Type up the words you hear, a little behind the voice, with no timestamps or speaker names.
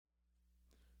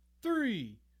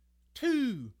3,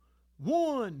 2,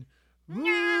 1.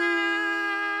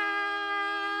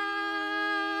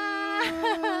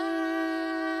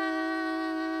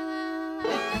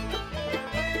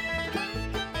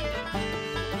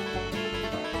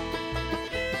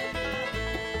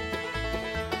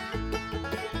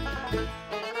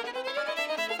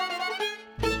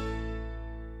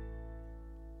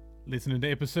 Listening to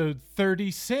episode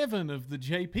 37 of the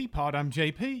JP Pod. I'm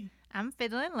JP. I'm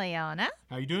Fiddlin' Leona.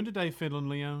 How you doing today, Fiddlin'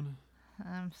 Leona?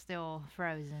 I'm still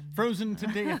frozen. Frozen to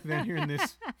death down here in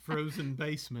this frozen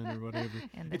basement or whatever.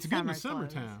 It's good in the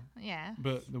summertime. Yeah.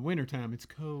 But the wintertime, it's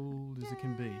cold as it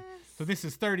can be. So this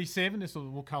is 37.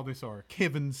 We'll call this our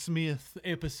Kevin Smith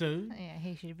episode. Yeah,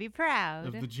 he should be proud.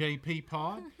 Of the JP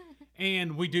Pod.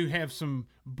 And we do have some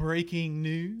breaking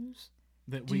news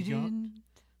that we got.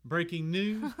 Breaking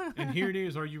news. And here it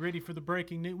is. Are you ready for the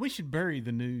breaking news? We should bury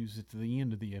the news at the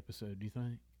end of the episode, do you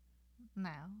think?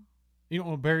 No. You don't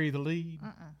want to bury the lead?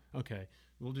 Uh-uh. Okay.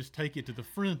 We'll just take it to the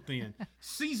front then.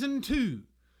 Season 2,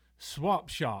 Swap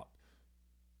Shop,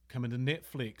 coming to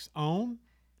Netflix on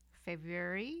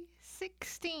February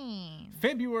 16th.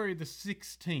 February the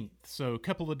 16th. So a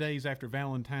couple of days after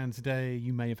Valentine's Day.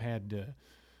 You may have had a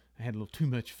little too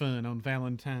much fun on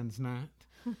Valentine's night.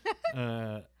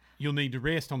 You'll need to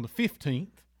rest on the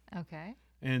 15th. Okay.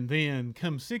 And then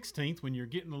come 16th, when you're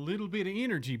getting a little bit of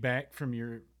energy back from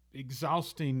your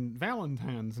exhausting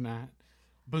Valentine's night,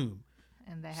 boom,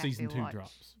 And they have season to 2 watch.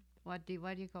 drops. What do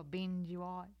you call binge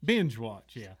watch? Binge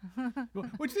watch, yeah.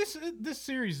 Which this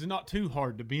series is not too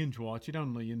hard to binge watch. It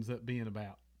only ends up being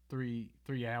about three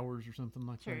hours or something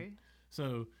like that. True.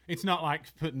 So it's not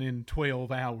like putting in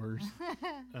 12 hours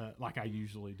like I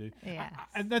usually do. Yes.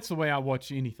 That's the way I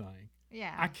watch anything.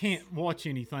 Yeah. I can't watch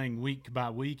anything week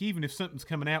by week. Even if something's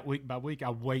coming out week by week, I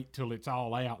wait till it's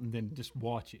all out and then just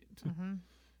watch it. Mm-hmm.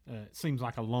 It seems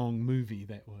like a long movie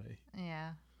that way.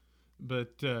 Yeah.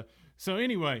 But so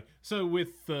anyway, so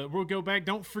with we'll go back.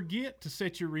 Don't forget to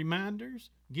set your reminders.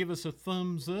 Give us a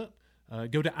thumbs up.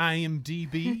 Go to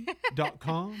imdb.com.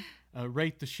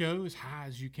 Rate the show as high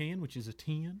as you can, which is a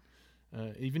 10.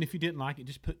 Even if you didn't like it,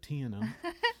 just put 10 on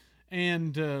it.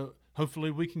 And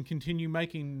hopefully we can continue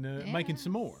making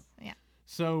some more. Yeah.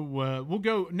 So we'll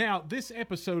go now. This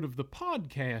episode of the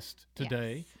podcast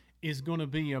today is going to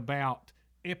be about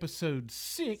episode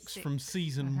 6 from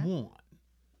season 1.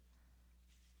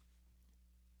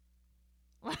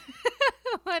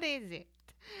 What is it?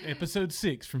 Episode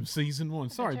 6 from season 1.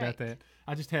 Sorry about that.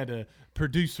 I just had a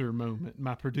producer moment.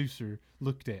 My producer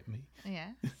looked at me. Yeah.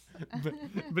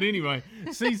 But anyway,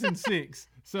 season 6.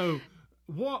 So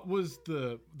what was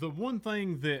the one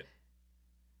thing that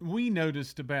we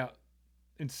noticed about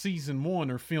in season 1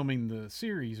 or filming the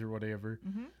series or whatever?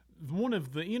 Mm-hmm. One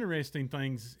of the interesting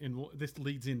things, and this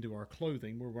leads into our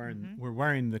clothing. We're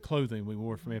wearing the clothing we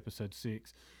wore from episode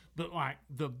 6. But like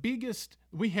the biggest,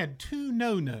 we had 2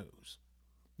 no-nos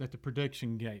that the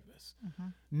production gave us. Mm-hmm.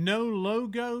 No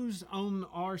logos on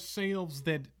ourselves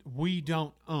that we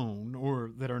don't own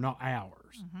or that are not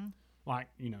ours. Mm-hmm. Like,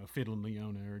 Fiddlin'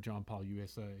 Leona or John Paul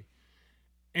USA.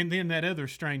 And then that other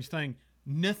strange thing,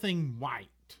 nothing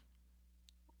white.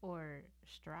 Or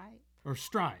striped. Or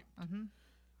striped. Mm-hmm.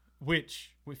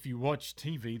 Which, if you watch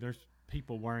TV, there's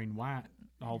people wearing white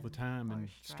all the time and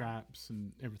stripes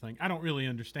and everything. I don't really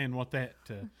understand what that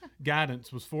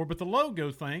guidance was for, but the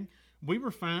logo thing, we were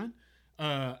fine.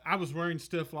 I was wearing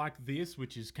stuff like this,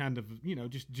 which is kind of,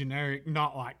 just generic,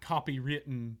 not like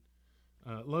copywritten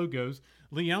logos.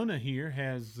 Leona here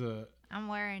has... I'm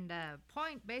wearing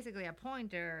basically a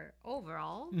pointer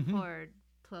overall for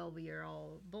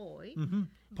 12-year-old boy. Mm-hmm.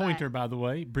 Pointer, by the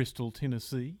way, Bristol,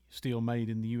 Tennessee, still made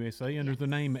in the USA under the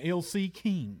name L.C.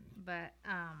 King.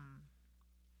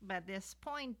 But this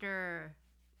pointer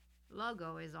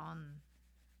logo is on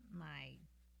my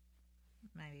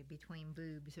maybe between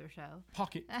boobs or so.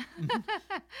 Pocket.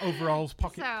 Overalls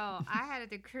pocket. So I had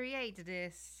to create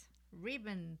this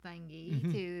ribbon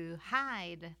thingy to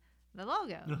hide the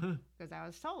logo because I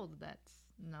was told that's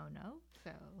no.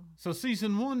 So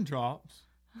season 1 drops.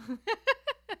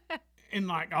 And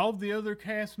like all the other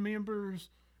cast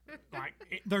members,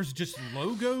 there's just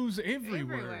logos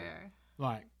everywhere.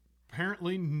 Like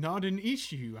apparently not an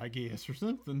issue, I guess, or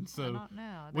something. So I don't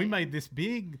know. We made this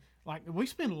big, we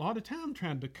spent a lot of time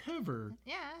trying to cover.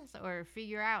 Yes, or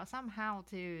figure out somehow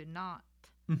to not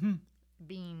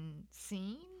being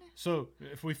seen. So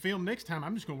if we film next time,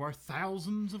 I'm just going to wear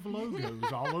thousands of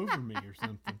logos all over me or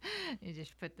something. You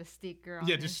just put the sticker on.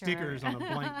 Yeah, just stickers on a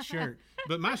blank shirt.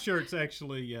 But my shirt's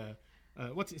actually,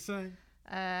 what's it say?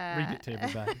 Read it to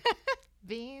everybody.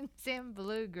 Beans in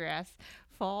Bluegrass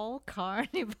Fall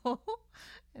Carnival.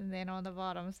 And then on the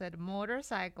bottom said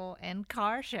motorcycle and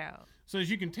car show. So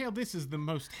as you can tell, this is the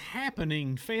most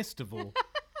happening festival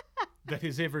that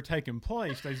has ever taken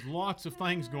place. There's lots of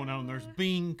things going on. There's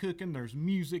bean cooking, there's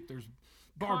music, there's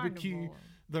barbecue, Carnival.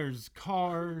 there's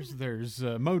cars, there's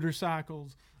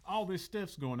motorcycles. All this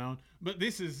stuff's going on. But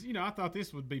this is, I thought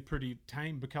this would be pretty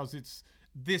tame because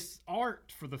this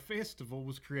art for the festival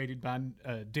was created by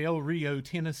Del Rio,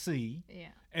 Tennessee, Yeah.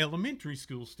 elementary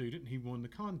school student. He won the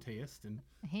contest, and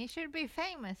He should be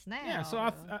famous now. yeah, so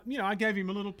I gave him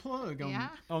a little plug on Yeah.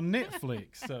 on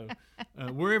Netflix. So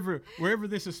wherever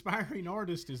this aspiring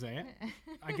artist is at,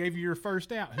 I gave you your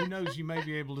first out. Who knows? You may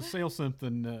be able to sell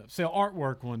something, sell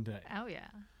artwork one day. Oh, yeah.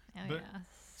 Oh, But- yeah.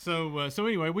 So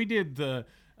anyway, we did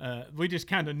we just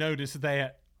kind of noticed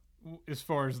that as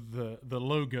far as the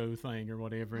logo thing or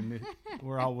whatever, and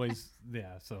we're always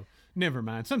So never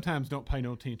mind. Sometimes don't pay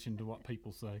no attention to what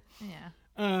people say.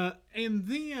 Yeah. And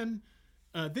then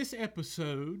this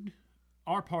episode,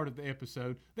 our part of the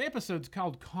episode's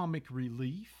called Comic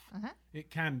Relief. Uh-huh. It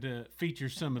kind of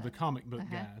features some of the comic book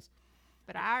guys.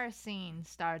 But our scene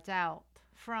starts out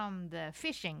from the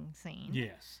fishing scene.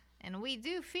 Yes. And we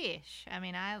do fish. I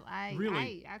mean, I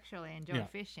Really? actually enjoy Yeah.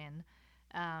 fishing.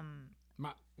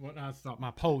 I thought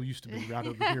my pole used to be right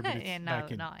over here, but it's Yeah, no,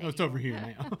 back in. not Oh, it's over here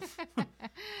now.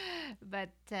 But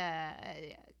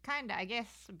kind of, I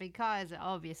guess, because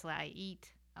obviously I eat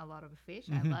a lot of fish.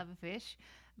 I love fish.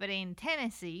 But in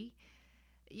Tennessee,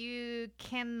 you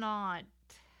cannot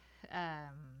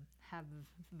have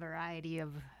variety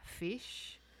of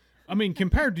fish. I mean,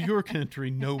 compared to your country,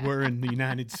 nowhere in the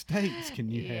United States can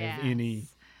you have any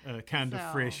kind of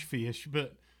So, fresh fish.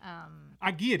 But Um,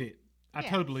 I get it. I Yes.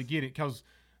 totally get it. Because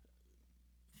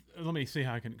let me see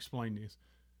how I can explain this.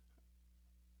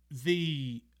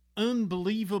 The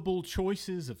unbelievable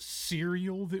choices of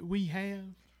cereal that we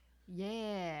have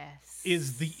yes.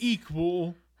 is the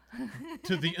equal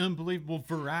to the unbelievable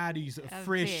varieties of Of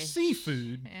fresh fish.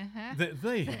 seafood Uh-huh. that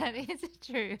they have. That is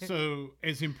true. So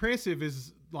as impressive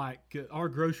as our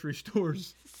grocery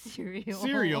store's Cereal.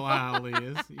 cereal aisle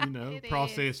is, It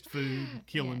processed food,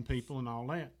 killing Yes. people and all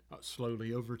that,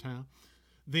 slowly over time.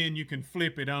 Then you can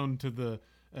flip it on to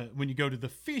when you go to the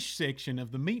fish section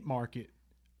of the meat market,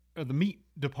 or the meat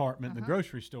department in the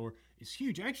grocery store, it's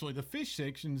huge. Actually, the fish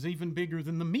section is even bigger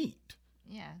than the meat.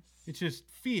 Yes. It's just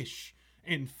fish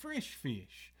and fresh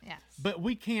fish. Yes. But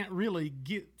we can't really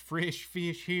get fresh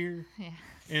fish here, Yes.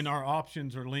 and our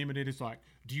options are limited. It's like,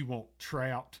 do you want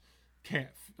trout,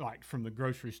 like from the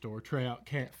grocery store, trout,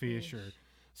 catfish, or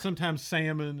sometimes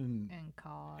salmon And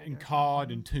cod. and or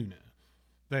cod and tuna.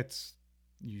 That's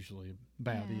usually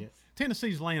about it. Yes.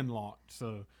 Tennessee's landlocked,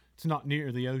 so it's not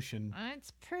near the ocean. something.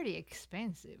 It's pretty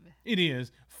expensive. It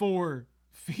is for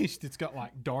fish that's got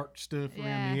like dark stuff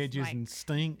around the Yes, edges like- and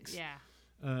stinks. Yeah.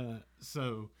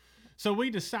 So we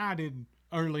decided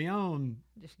early on,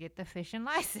 Just get the fishing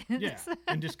license. yeah,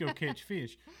 and just go catch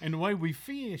fish. And the way we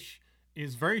fish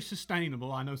is very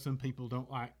sustainable. I know some people don't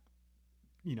like,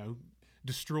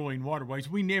 destroying waterways.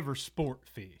 We never sport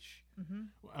fish.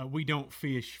 We don't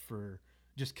fish for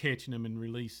just catching them and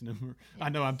releasing them. I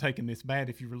know I'm taking this bad.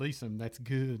 If you release them, that's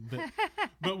good.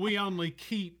 But we only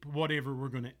keep whatever we're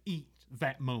going to eat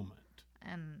that moment.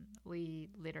 And we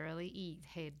literally eat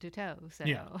head to toe. So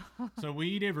Yeah. So we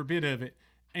eat every bit of it.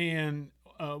 And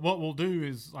what we'll do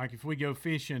is, like, if we go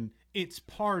fishing, it's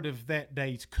part of that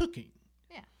day's cooking.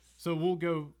 yeah. So we'll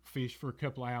go fish for a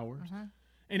couple hours.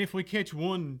 And if we catch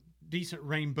one decent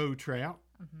rainbow trout,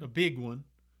 a big one,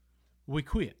 we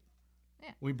quit.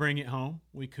 Yeah. We bring it home,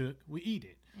 we cook, we eat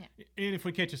it. Yeah. And if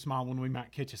we catch a small one, we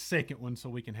might catch a second one so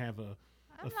we can have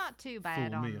I'm not too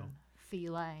bad full on meal.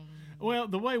 filleting. Well,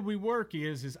 the way we work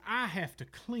is I have to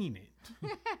clean it,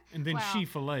 and then Well, she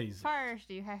fillets it. First,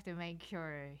 you have to make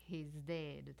sure he's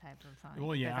dead, type of thing.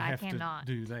 Well, yeah, 'cause I have cannot,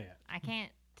 to do that. I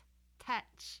can't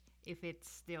touch if it's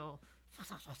still.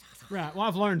 Right. Well,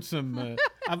 I've learned some.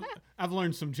 I've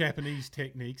learned some Japanese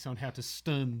techniques on how to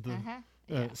stun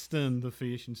the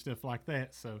fish and stuff like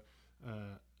that. So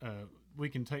we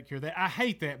can take care of that. I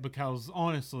hate that because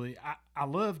honestly, I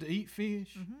love to eat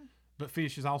fish, but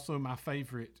fish is also my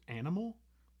favorite animal.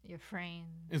 Your friend.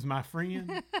 Is my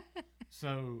friend.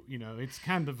 So it's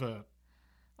kind of a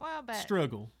Well, but.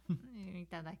 struggle.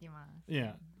 Itadakimasu.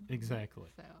 Yeah. Exactly.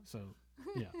 So. So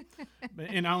yeah,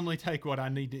 and I only take what I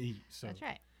need to eat. So That's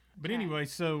right. But That's right. anyway,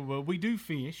 so we do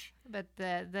fish. But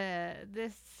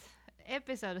this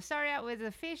episode started out with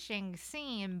a fishing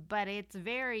scene, but it's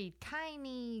very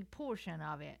tiny portion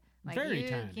of it. Like Very you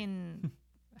tiny. can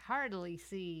hardly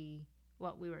see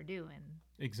what we were doing.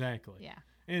 Exactly. Yeah.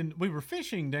 And we were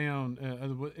fishing down,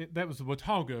 that was the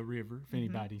Watauga River, if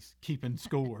anybody's keeping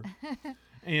score.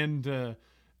 And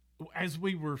as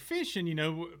we were fishing,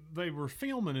 they were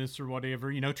filming us or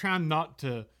whatever, trying not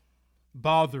to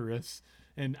bother us.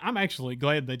 And I'm actually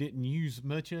glad they didn't use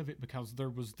much of it, because there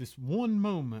was this one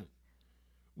moment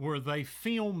where they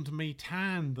filmed me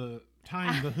tying the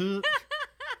hook.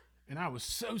 And I was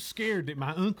so scared that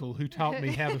my uncle, who taught me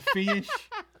how to fish,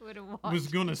 was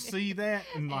going to see that.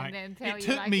 And it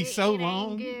took me so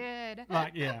long. Good.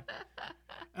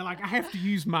 And I have to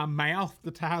use my mouth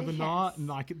to tie the knot, and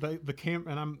the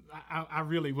camera, and I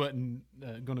really wasn't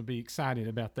going to be excited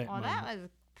about that. Well, moment. that was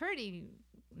pretty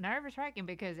nervous-wracking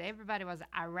because everybody was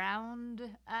around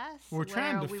us. We were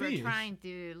trying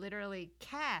to literally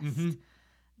cast,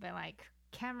 but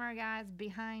camera guys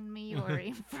behind me or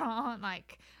in front,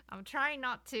 I'm trying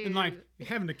not to, and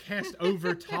having to cast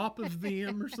over top of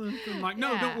them or something.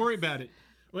 No, don't worry about it.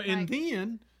 Well, and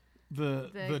then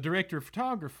the director of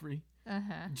photography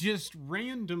just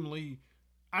randomly,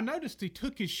 I noticed he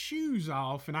took his shoes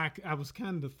off, and I was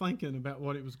kind of thinking about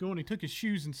what it was going. He took his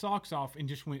shoes and socks off and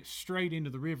just went straight into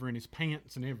the river in his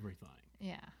pants and everything.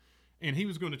 Yeah. And he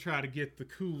was going to try to get the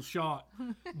cool shot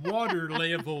water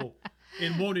level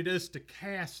and wanted us to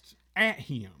cast at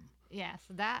him. Yes,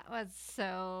 I was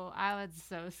so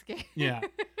scared. Yeah.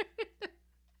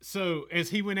 So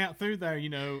as he went out through there,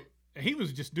 he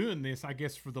was just doing this, I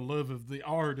guess, for the love of the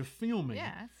art of filming.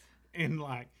 Yes. And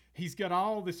he's got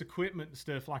all this equipment and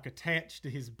stuff attached to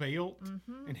his belt,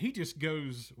 and he just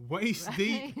goes waist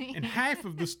deep, and half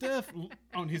of the stuff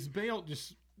on his belt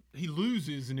he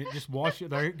loses, and it just washes.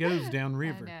 There it goes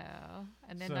downriver. I know.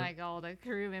 And then all the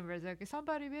crew members,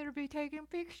 somebody better be taking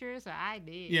pictures. So I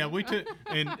did. Yeah, we took,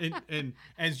 and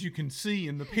as you can see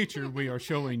in the picture we are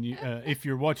showing you, if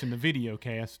you're watching the video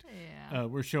cast,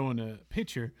 we're showing a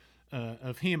picture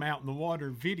of him out in the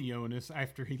water videoing us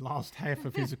after he lost half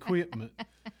of his equipment.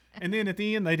 And then at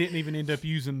the end, they didn't even end up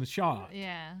using the shot.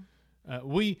 Yeah.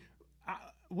 We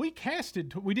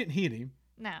casted. We didn't hit him.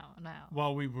 No.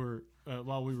 While we were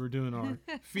doing our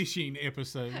fishing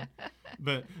episode,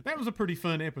 but that was a pretty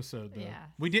fun episode, though. Yeah.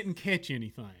 We didn't catch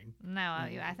anything. No,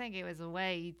 I think it was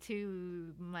way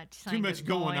too much. Too much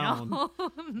going on.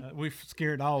 We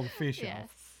scared all the fish off. Yes.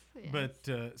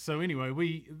 But so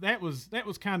anyway, that was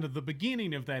kind of the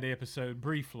beginning of that episode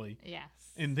briefly. Yes.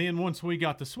 And then once we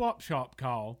got the swap shop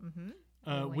call,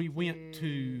 we went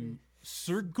to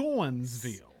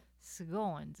Surgoinsville.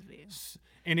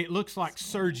 And it looks like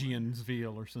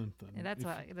Surgeonsville or something. And that's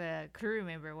what the crew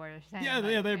member were saying. Yeah,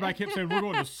 everybody kept saying, we're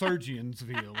going to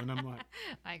Surgeonsville. And I'm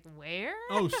like, where?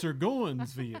 Oh,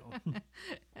 Surgoinsville.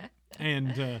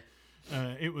 And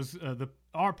it was,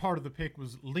 our part of the pick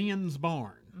was Lynn's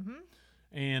Barn.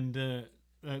 And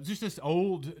just this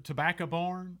old tobacco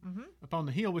barn up on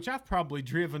the hill, which I've probably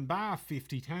driven by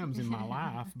 50 times in my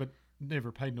life, but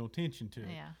never paid no attention to it.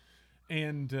 Yeah.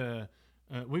 And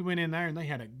we went in there, and they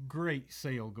had a great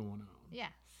sale going on.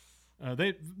 Yes.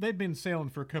 They'd been selling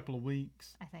for a couple of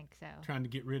weeks. I think so. Trying to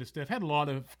get rid of stuff. Had a lot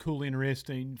of cool,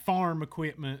 interesting farm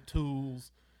equipment,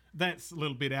 tools. That's a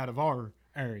little bit out of our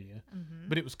area,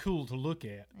 but it was cool to look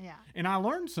at. Yeah. And I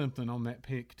learned something on that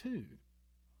pick, too.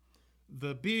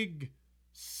 The big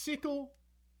sickle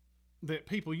that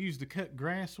people use to cut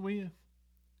grass with,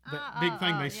 that big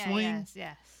thing they swing.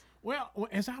 Yes. Well,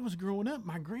 as I was growing up,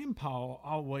 my grandpa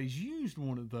always used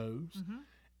one of those,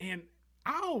 and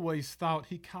I always thought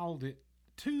he called it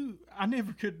I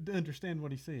never could understand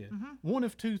what he said. One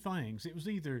of two things. It was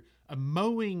either a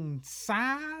mowing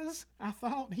size, I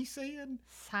thought he said.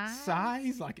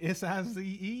 Size, like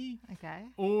S-I-Z-E. Okay.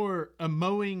 Or a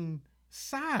mowing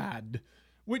side,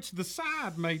 which the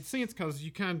side made sense because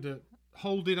you kind of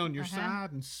hold it on your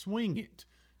side and swing it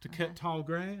to cut tall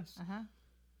grass.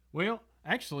 Well,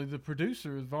 actually, the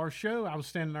producer of our show, I was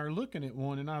standing there looking at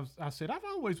one, and I said, I've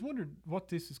always wondered what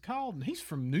this is called. And he's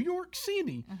from New York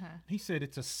City. He said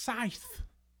it's a scythe.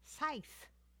 Scythe?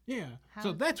 Yeah.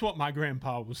 So that's what my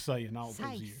grandpa was saying all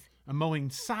those years. A mowing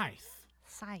scythe.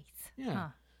 Scythe. Yeah. Huh.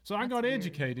 So I got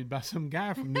educated by some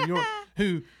guy from New York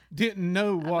who didn't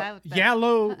know what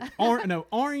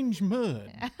orange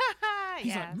mud.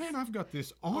 He's like, man, I've got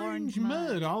this orange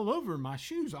mud all over my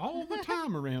shoes all the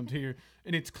time around here,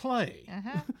 and it's clay.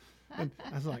 And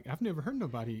I was like, I've never heard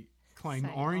nobody claim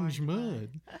orange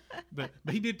mud. but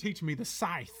he did teach me the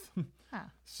scythe.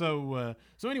 So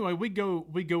anyway, we go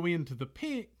into the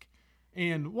pick,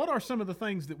 and what are some of the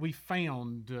things that we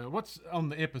found? What's on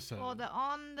the episode? Well,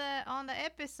 on the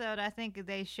episode, I think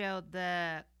they showed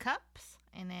the cups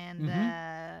and then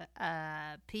the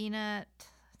peanut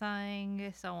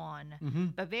thing, so on. Mm-hmm.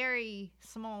 But very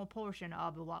small portion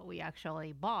of what we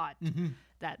actually bought Mm-hmm.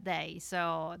 that day.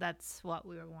 So that's what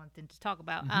we were wanting to talk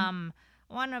about. Mm-hmm.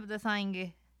 One of the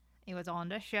thing, it was on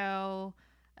the show.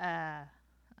 I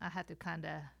had to kind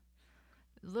of a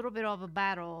little bit of a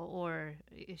battle, or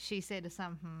she said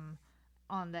something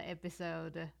on the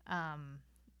episode.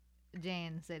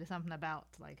 Jan said something about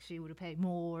like she would have paid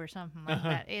more or something like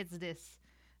that. It's this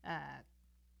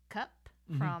cup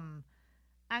from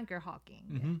Anchor Hawking.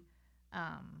 Mm-hmm.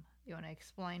 You want to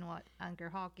explain what Anchor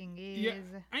Hawking is? Yeah,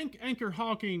 Anchor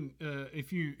Hawking.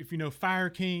 If you know Fire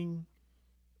King,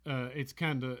 it's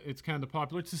kind of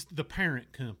popular. It's just the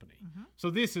parent company. Mm-hmm. So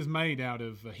this is made out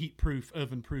of heat-proof,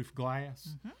 oven-proof glass.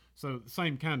 Mm-hmm. So the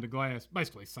same kind of glass,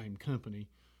 basically same company.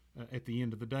 At the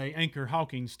end of the day, Anchor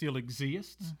Hawking still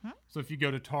exists. Mm-hmm. So if you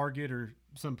go to Target or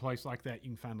someplace like that, you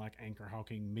can find like Anchor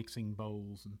Hawking mixing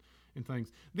bowls and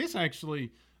things.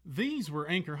 These were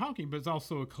Anchor Hawking, but it's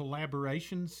also a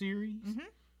collaboration series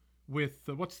with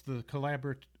what's the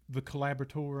collaborator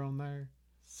on there?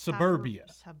 Suburbia.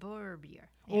 Suburbia.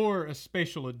 Or a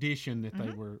special edition that they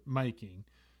were making.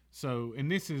 So,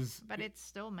 and this is... But it's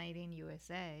still made in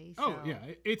USA. Oh, so.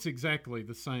 yeah. It's exactly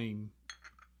the same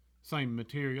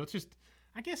material. It's just,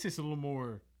 I guess it's a little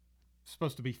more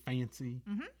supposed to be fancy,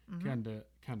 kind of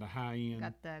high end.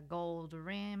 Got the gold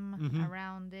rim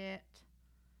around it.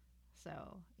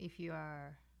 So if you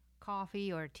are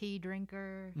coffee or tea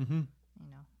drinker, you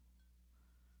know,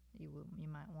 you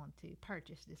might want to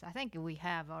purchase this. I think we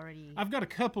have already. I've got a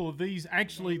couple of these.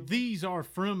 Actually, these are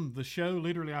from the show.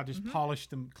 Literally, I just polished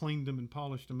them, cleaned them, and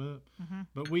polished them up.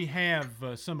 But we have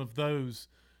some of those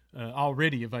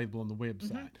already available on the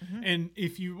website. And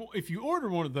if you order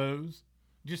one of those,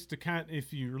 just to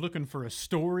if you're looking for a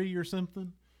story or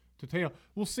something to tell,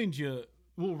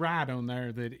 we'll write on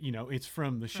there that it's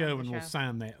from the show, and we'll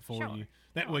sign that for you.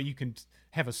 That way you can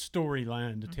have a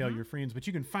storyline to tell your friends. But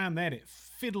you can find that at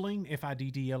Fiddling,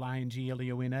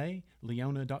 FIDDLINGLEONA,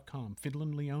 Leona.com,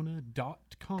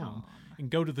 fiddlingleona.com, and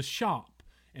go to the shop.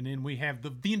 And then we have the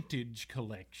vintage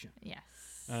collection. Yes.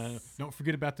 Don't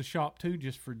forget about the shop, too,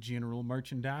 just for general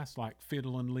merchandise like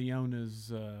Fiddlin'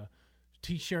 Leona's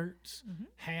T-shirts,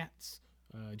 hats,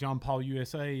 John Paul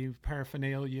USA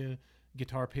paraphernalia,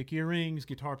 guitar pick earrings,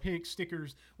 guitar pick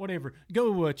stickers, whatever.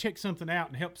 Go check something out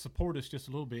and help support us just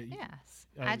a little bit. Yes.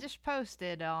 I just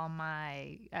posted on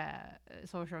my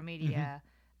social media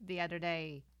the other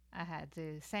day. I had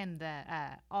to send the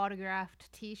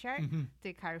autographed T-shirt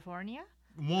to California.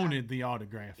 Wanted the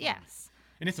autograph. Yes.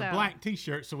 And it's a black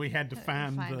T-shirt, so we had to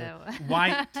find the a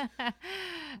white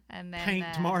and then,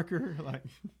 paint marker.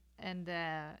 And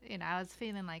I was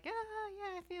feeling like, oh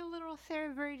yeah, I feel a little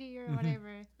celebrity or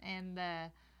whatever. And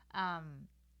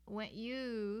when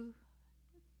you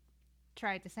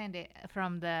tried to send it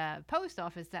from the post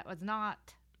office, that was not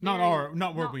where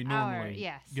we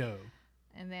normally go.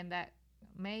 And then that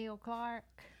mail clerk.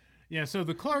 Yeah, so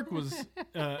the clerk was,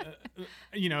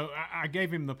 I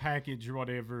gave him the package or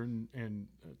whatever and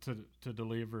to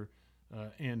deliver,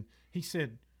 and he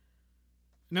said.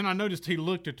 And then I noticed he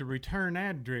looked at the return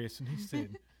address and he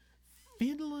said,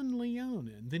 Fiddlin'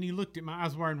 Leona. And then he looked at I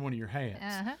was wearing one of your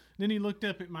hats. Then he looked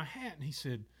up at my hat and he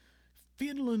said,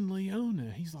 Fiddlin'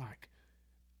 Leona. He's like,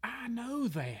 I know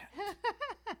that.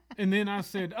 And then I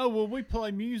said, oh, well, we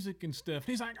play music and stuff. And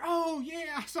he's like, oh,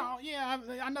 yeah,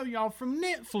 I know y'all from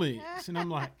Netflix. And I'm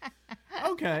like,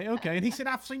 okay. And he said,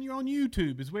 I've seen you on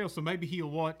YouTube as well, so maybe he'll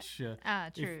watch. True.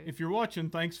 If you're watching,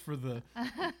 thanks for the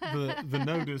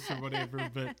notice or whatever.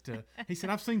 But he said,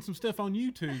 I've seen some stuff on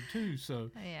YouTube, too. So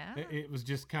it was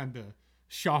just kind of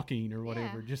shocking or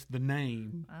whatever, just the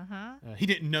name. He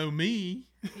didn't know me.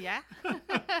 Yeah.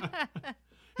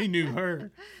 He knew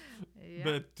her. Yeah.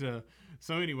 But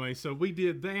so anyway, so we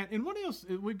did that. And what else?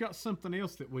 We've got something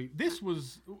else that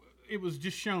it was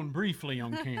just shown briefly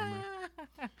on camera.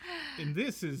 And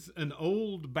this is an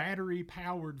old battery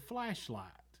powered flashlight.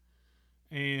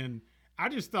 And I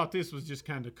just thought this was just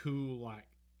kind of cool. Like,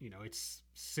 it's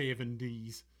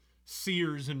 70s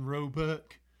Sears and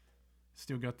Roebuck.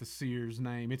 Still got the Sears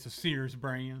name. It's a Sears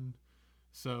brand.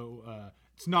 So,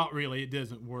 it's not really, it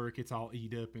doesn't work. It's all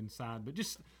eat up inside. But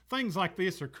just things like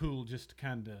this are cool just to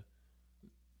kind of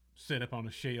set up on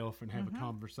a shelf and have a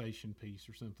conversation piece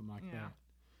or something like that.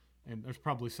 And there's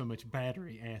probably so much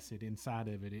battery acid inside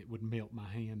of it, it would melt my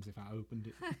hands if I opened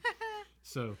it.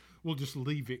 So we'll just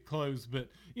leave it closed. But,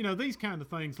 these kind of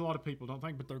things, a lot of people don't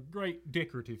think, but they're great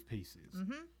decorative pieces.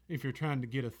 If you're trying to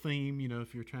get a theme,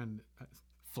 if you're trying to...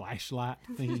 flashlight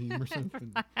theme or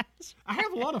something. I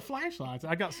have a lot of flashlights.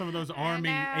 I got some of those Army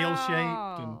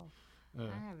L-shaped. And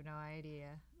I have no idea.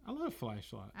 I love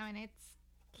flashlights. I mean,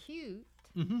 cute.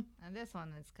 Mm-hmm. And this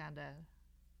one is kind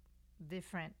of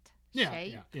different Yeah,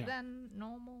 shape yeah. than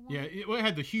normal one. Yeah, it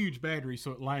had the huge battery,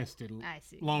 so it lasted I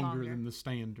see. longer than the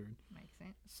standard. Makes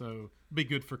sense. So be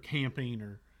good for camping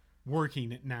or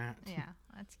working at night. Yeah,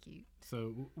 that's cute.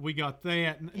 So we got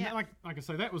that. And Yeah. like I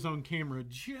say, that was on camera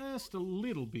just a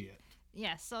little bit.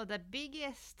 Yeah, so the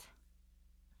biggest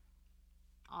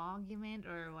argument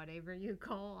or whatever you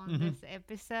call on Mm-hmm. this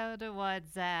episode was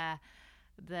the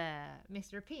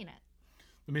Mr. Peanut,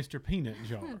 The Mr. Peanut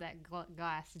jar. that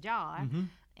glass jar. Mm-hmm.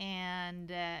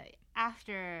 And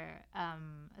after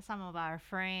some of our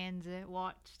friends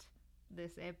watched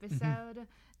this episode,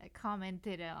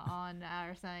 commented on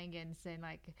our thing and saying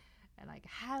like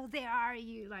how dare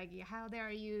you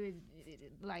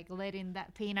like letting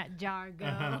that peanut jar go.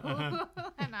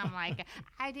 And I'm like,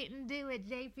 I didn't do it,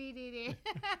 JP did it.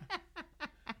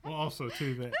 Well, also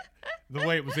too that the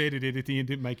way it was edited at the end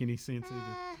didn't make any sense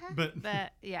either.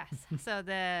 But yes, so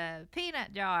the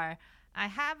peanut jar, I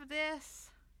have this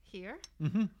here.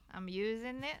 Mhm. I'm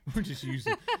using it. we're just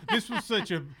using. This was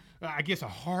such a, I guess, a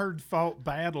hard fought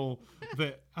battle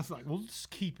that I was like, well, just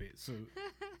keep it. So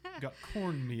got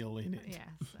cornmeal in it.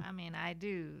 Yes, I mean I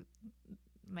do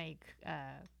make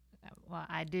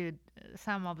I do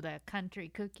some of the country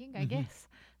cooking, I guess.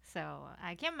 So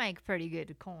I can make pretty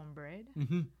good cornbread.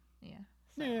 Mm-hmm. Yeah.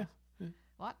 So, Yeah.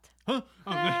 What? Huh?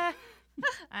 Oh, no.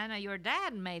 I know your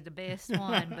dad made the best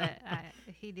one, but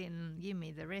he didn't give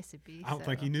me the recipe. I don't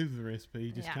think so- he knew the recipe.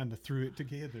 He just Yeah. kind of threw it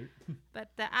together. But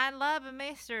I love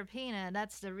Mr. Peanut.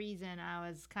 That's the reason I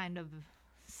was kind of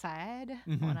sad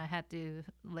when I had to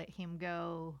let him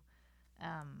go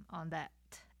on that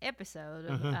episode.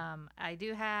 I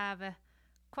do have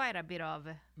quite a bit of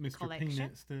Mr. collection.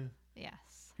 Peanut stuff.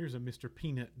 Yes. Here's a Mr.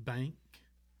 Peanut bank.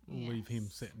 We'll leave him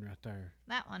Yes. sitting right there.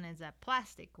 That one is a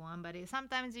plastic one, but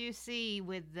sometimes you see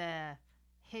with the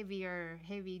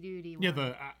heavy duty one. Yeah,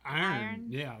 the iron. Iron?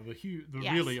 Yeah, the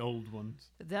Yes. really old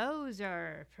ones. Those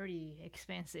are pretty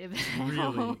expensive.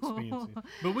 Really expensive.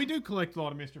 But we do collect a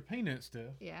lot of Mr. Peanut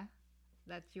stuff. Yeah.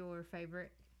 That's your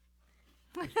favorite.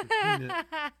 Mr. Peanut,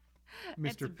 It's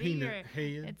Mr. bigger- Peanut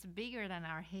head. It's bigger than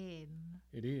our head.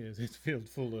 It is. It's filled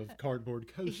full of cardboard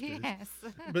coasters. Yes.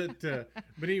 But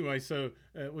anyway, so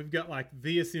we've got like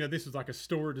this. This is like a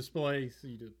store display, so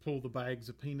you just pull the bags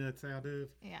of peanuts out of.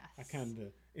 Yes. I kind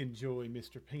of enjoy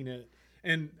Mr. Peanut,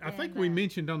 and I think And, we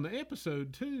mentioned on the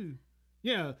episode too.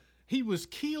 Yeah, he was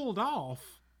killed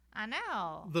off. I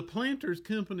know. The Planters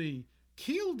Company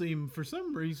killed him for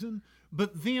some reason,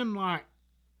 but then like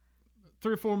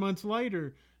 3 or 4 months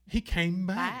later, he came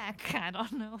back. Back. I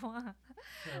don't know why.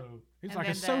 So it's And like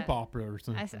a then soap opera or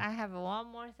something. I have one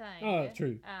more thing. Oh,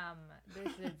 true.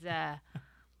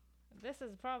 This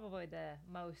is probably the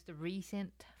most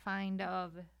recent find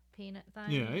of peanut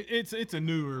thing. Yeah, it's a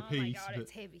newer Oh piece, my god, but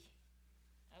it's heavy.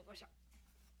 Oh, gosh.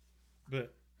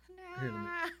 but Here, let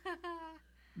me- No.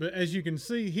 but as you can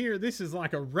see here, this is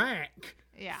like a rack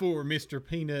Yeah. for Mr.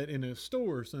 Peanut in a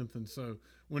store or something. So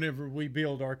whenever we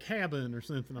build our cabin or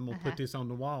something, I'm gonna put this on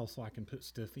the wall so I can put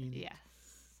stuff in it. Yes.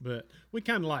 But we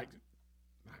kind of like,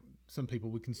 some people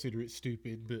would consider it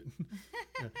stupid, but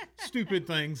stupid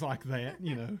things like that,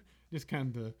 just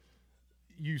kind of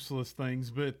useless things.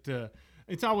 But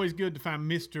it's always good to find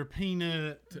Mr.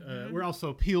 Peanut. We're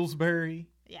also Pillsbury.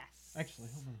 Yes. Actually,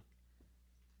 hold on.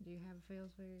 Do you have a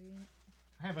Pillsbury in it?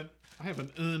 I have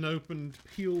an unopened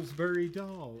Pillsbury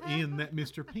doll in that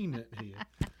Mr. Peanut head.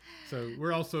 So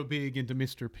we're also big into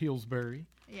Mr. Pillsbury.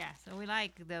 Yeah, so we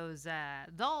like those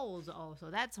dolls also.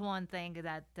 That's one thing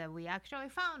that we actually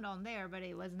found on there, but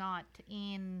it was not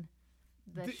in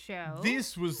the show.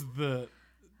 This was the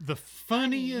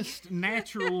funniest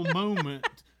natural moment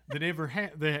that ever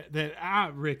that I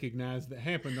recognized that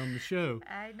happened on the show.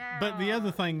 I know. But the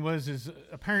other thing is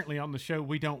apparently on the show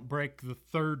we don't break the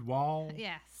third wall,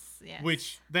 Yes, yes.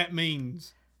 which that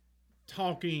means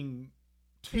talking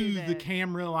to the the-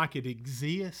 camera like it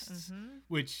exists,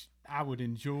 which I would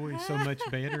enjoy so much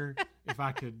better if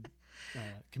I could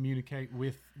communicate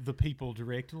with the people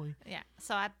directly. Yeah,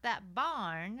 so at that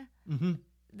barn,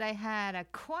 they had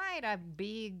quite a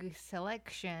big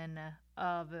selection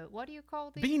of, what do you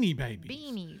call these? Beanie Babies.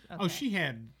 Beanie. Oh, she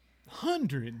had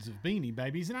hundreds of Beanie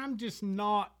Babies, and I'm just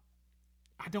not.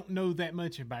 I don't know that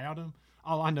much about them.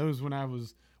 All I know is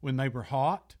when they were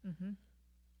hot.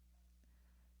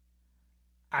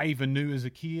 I even knew as a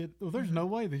kid, well, there's no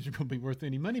way these are going to be worth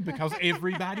any money because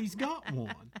everybody's got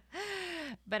one.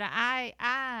 But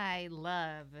I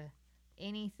love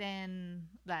anything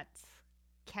that's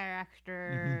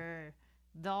character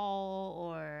doll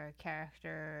or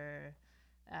character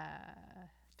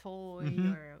toy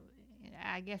or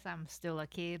I guess I'm still a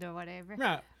kid or whatever.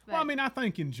 Right. Well, I But- mean, I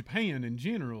think in Japan in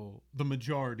general, the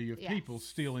majority of people Yes.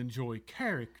 still enjoy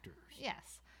characters.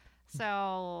 Yes.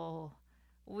 So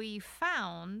we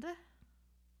found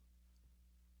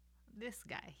this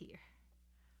guy here.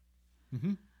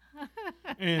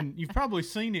 And you've probably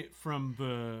seen it from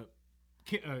the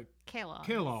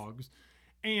Kellogg's.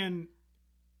 And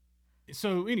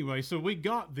so anyway, so we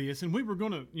got this, and we were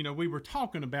going to, we were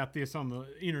talking about this on the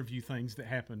interview things that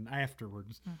happened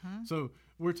afterwards. So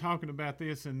we're talking about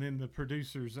this, and then the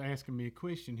producer's asking me a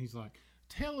question. He's like,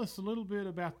 tell us a little bit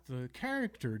about the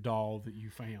character doll that you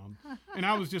found. And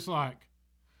I was just like,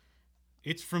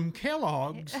 it's from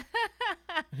Kellogg's.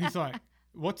 And he's like,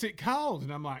 what's it called?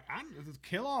 And I'm like, it's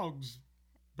Kellogg's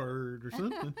bird or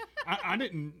something. I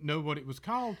didn't know what it was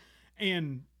called.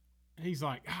 And he's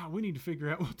like, we need to figure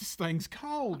out what this thing's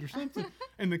called or something.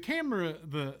 And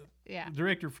the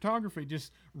director of photography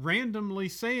just randomly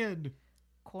said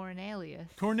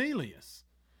Cornelius.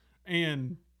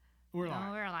 And we're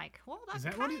like, well, that is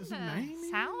that what his name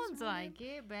is? Sounds like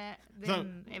it, but so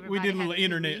then we did a everybody little had to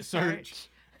internet search.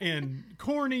 And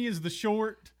Corny is the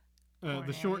short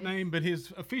Cornelius. name, but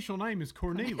his official name is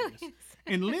Cornelius.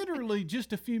 And literally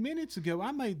just a few minutes ago,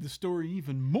 I made the story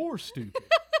even more stupid.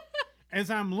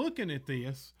 As I'm looking at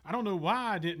this, I don't know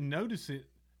why I didn't notice it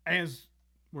as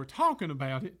we're talking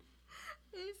about it.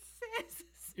 It says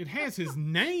It has his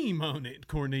name on it,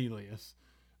 Cornelius.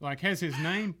 Like, has his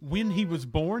name when he was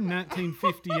born,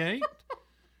 1958.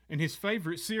 And his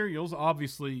favorite cereals,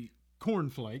 obviously,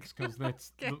 cornflakes, because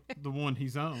that's the one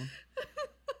he's on.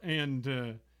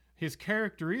 And his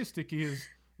characteristic is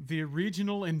the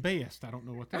original and best. I don't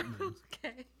know what that means.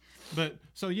 okay. But,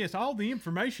 so yes, all the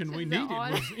information we The needed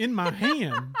on- was in my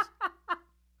hands.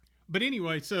 But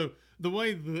anyway, so the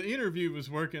way the interview was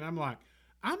working, I'm like,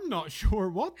 I'm not sure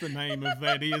what the name of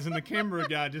that is. And the camera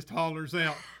guy just hollers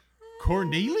out,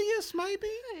 Cornelius, maybe?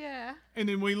 Yeah. And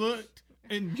then we looked,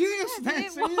 and yes,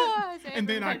 that's it. was. And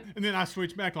then I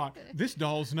switched back like, this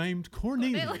doll's named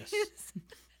Cornelius.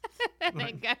 And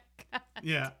then got cut.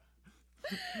 Yeah.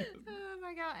 Oh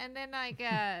my god! And then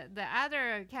the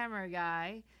other camera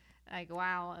guy,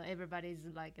 while everybody's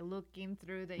looking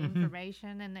through the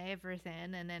information and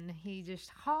everything, and then he just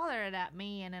hollered at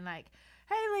me and then hey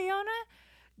Leona,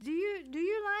 do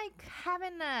you like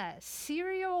having a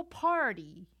cereal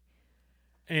party?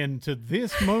 And to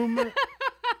this moment,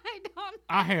 I don't.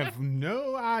 I have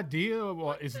no idea.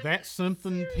 Is that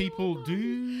something people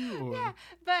do? Or? Yeah,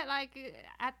 but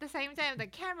at the same time, the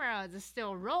camera is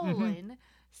still rolling.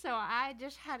 So I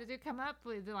just had to come up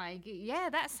with yeah,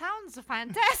 that sounds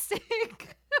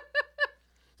fantastic.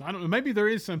 So I don't know. Maybe there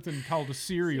is something called a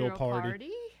cereal Cereal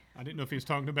party. I didn't know if he was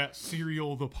talking about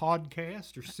Cereal the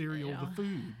podcast or Cereal Yeah. the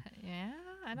food. Yeah,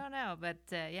 I don't know, but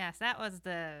yes, that was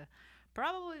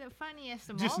probably the funniest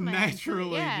Just moment.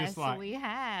 naturally, yes, just like, we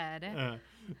had.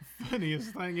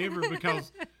 Funniest thing ever,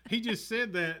 because he just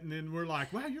said that, and then we're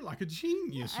like, wow, you're like a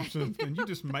genius or something. You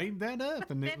just made that up.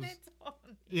 And it And was, it's on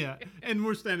yeah. And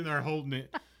we're standing there holding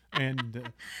it,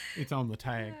 and it's on the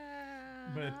tag.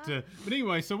 But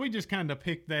anyway, so we just kind of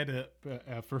picked that up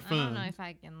for I don't know fun. if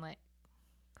I can let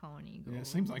Coney go. Yeah, it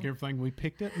seems like everything we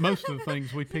picked up, most of the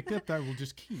things we picked up there, we'll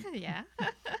just keep. Yeah.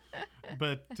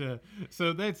 But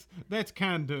so that's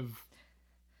kind of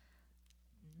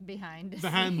Behind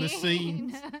the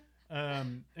scenes.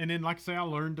 And then, like I say, I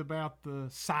learned about the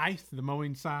scythe, the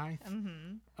mowing scythe.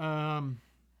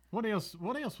 What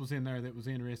else was in there that was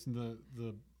interesting?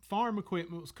 The farm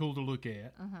equipment was cool to look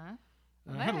at.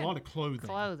 It had a lot of clothing.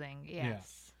 Clothing,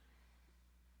 yes.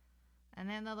 And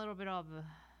then a little bit of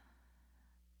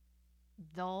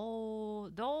the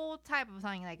old type of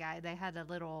thing. They had a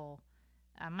little.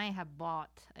 I may have bought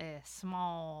a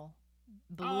small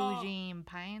blue jean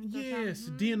pants. Yes,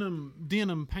 or something.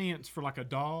 denim pants for like a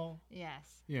doll.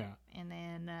 Yes. Yeah. And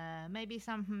then maybe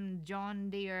something John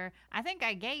Deere. I think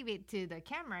I gave it to the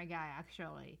camera guy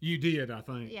actually. You did, I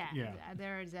think. Yeah. Yeah.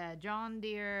 There's a John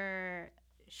Deere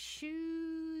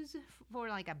shoes for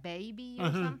a baby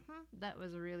or something. That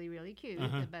was really, really cute.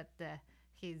 But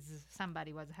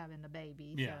somebody was having a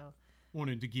baby. Yeah. So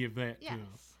Wanted to give that to yes. him.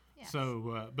 Yes.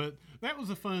 So, but that was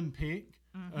a fun pick.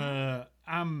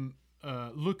 I'm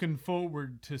looking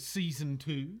forward to season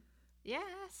 2.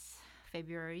 Yes.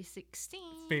 February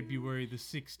 16th. February the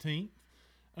 16th.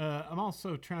 I'm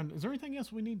also is there anything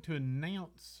else we need to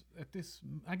announce at this?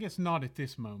 I guess not at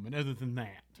this moment, other than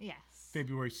that. Yes.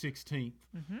 February 16th.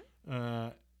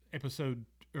 Episode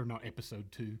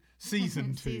 2.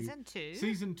 Season 2. Season 2.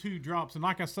 Season 2 drops. And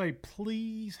like I say,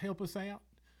 please help us out.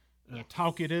 Yes.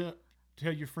 Talk it up.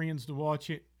 Tell your friends to watch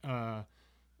it.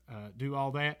 do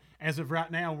all that. As of right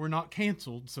now, we're not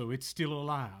canceled, so it's still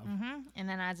alive. And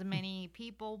then as many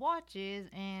people watches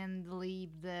and leave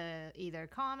the either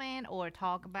comment or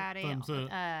talk about it,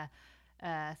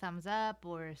 thumbs up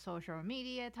or social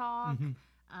media talk,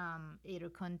 it'll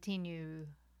continue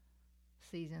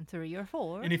season 3 or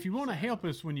 4. And if you want to help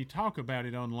us when you talk about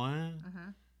it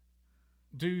online,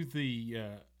 do the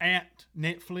at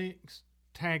Netflix,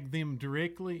 tag them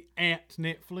directly at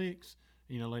Netflix,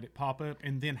 let it pop up,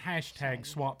 and then hashtag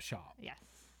swap shop. Yes.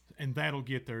 And that'll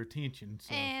get their attention.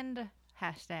 So. And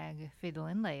hashtag Fiddle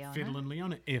and Leona. Fiddle and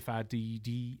Leona,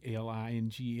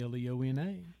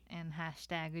 FIDDLINGLEONA. And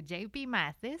hashtag JP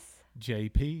Mathis.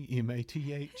 JP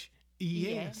Matthes.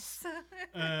 Yes.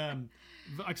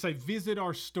 Like I say, visit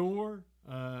our store.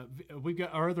 We've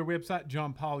got our other website,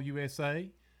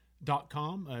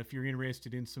 JohnPaulUSA.com. If you're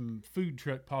interested in some food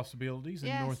truck possibilities in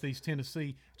Northeast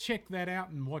Tennessee, check that out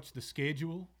and watch the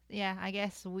schedule. Yeah, I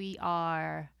guess we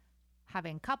are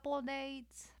having a couple of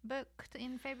dates booked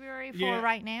in February for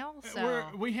right now. So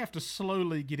we have to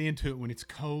slowly get into it when it's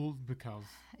cold because...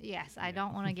 Yes, I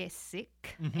don't want to get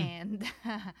sick, and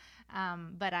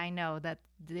but I know that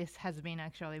this has been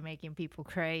actually making people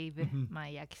crave my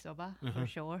yakisoba for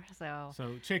sure. So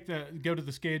go to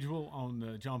the schedule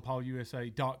on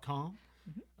JohnPaulUSA.com,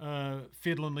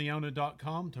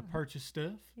 FiddleandLeona.com to purchase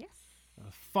stuff. Yes.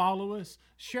 Follow us,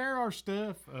 share our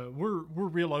stuff. We're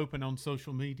real open on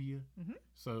social media.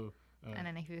 So and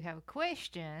then if you have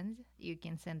questions, you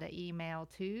can send an email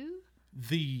to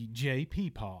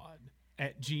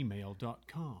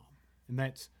thejppod@gmail.com, and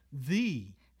that's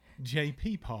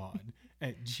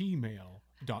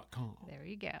thejppod@gmail.com. There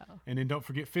you go. And then don't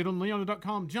forget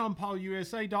FiddleandLeona.com,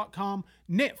 JohnPaulUSA.com,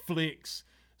 Netflix,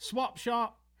 Swap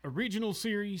Shop, Original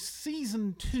Series,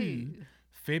 Season 2,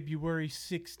 February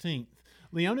 16th.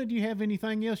 Leona, do you have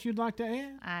anything else you'd like to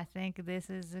add? I think this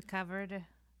is covered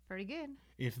pretty good.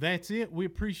 If that's it, we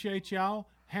appreciate y'all.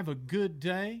 Have a good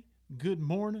day, good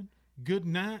morning, good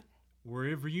night,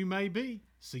 wherever you may be.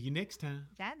 See you next time.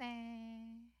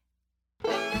 Jane.